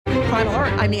Crime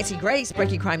Alert. I'm Nancy Grace.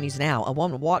 Breaking crime news now. A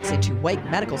woman walks into Wake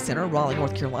Medical Center, Raleigh,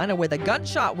 North Carolina, with a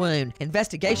gunshot wound.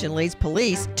 Investigation leads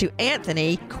police to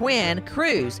Anthony Quinn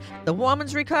Cruz. The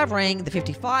woman's recovering. The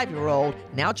 55-year-old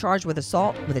now charged with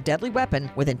assault with a deadly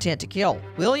weapon with intent to kill.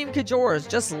 William Kajor is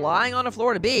just lying on a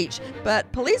Florida beach,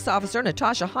 but police officer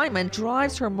Natasha Hyman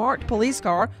drives her marked police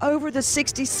car over the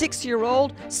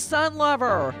 66-year-old son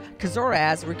lover.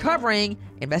 Kazoraz recovering.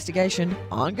 Investigation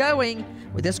ongoing.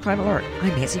 With this Crime Alert,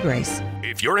 I'm Nancy Grace.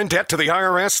 If you're in debt to the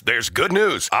IRS, there's good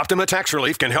news. Optima Tax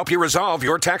Relief can help you resolve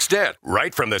your tax debt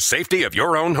right from the safety of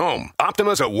your own home.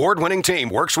 Optima's award-winning team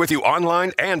works with you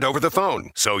online and over the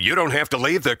phone, so you don't have to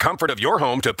leave the comfort of your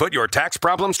home to put your tax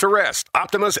problems to rest.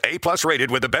 Optima's A+ rated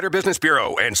with the Better Business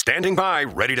Bureau and standing by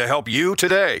ready to help you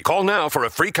today. Call now for a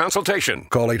free consultation.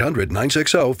 Call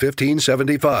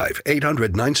 800-960-1575.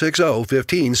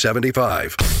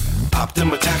 800-960-1575.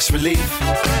 Optima Tax Relief.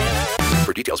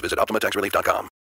 For details, visit OptimaTaxRelief.com.